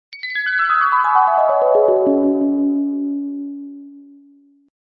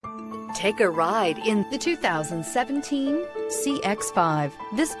Take a ride in the 2017 CX-5.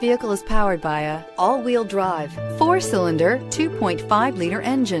 This vehicle is powered by a all-wheel drive, 4-cylinder, 2.5-liter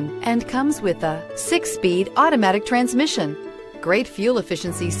engine and comes with a 6-speed automatic transmission. Great fuel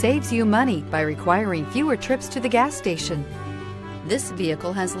efficiency saves you money by requiring fewer trips to the gas station. This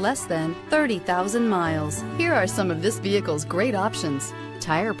vehicle has less than 30,000 miles. Here are some of this vehicle's great options: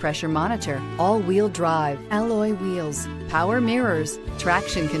 tire pressure monitor, all-wheel drive, alloy wheels, power mirrors,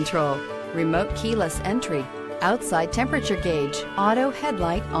 traction control, remote keyless entry, outside temperature gauge, auto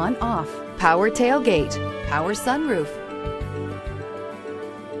headlight on/off, power tailgate, power sunroof.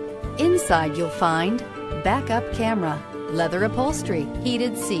 Inside you'll find backup camera, leather upholstery,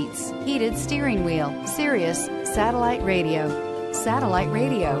 heated seats, heated steering wheel, Sirius satellite radio,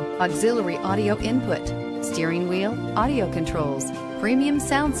 auxiliary audio input, steering wheel audio controls, premium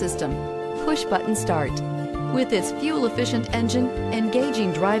sound system, push-button start. With its fuel-efficient engine,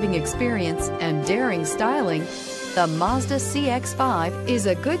 engaging driving experience, and daring styling, the Mazda CX-5 is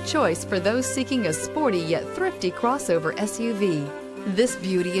a good choice for those seeking a sporty yet thrifty crossover SUV. This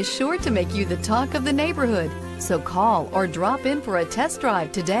beauty is sure to make you the talk of the neighborhood, so call or drop in for a test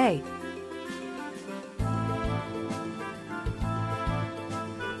drive today.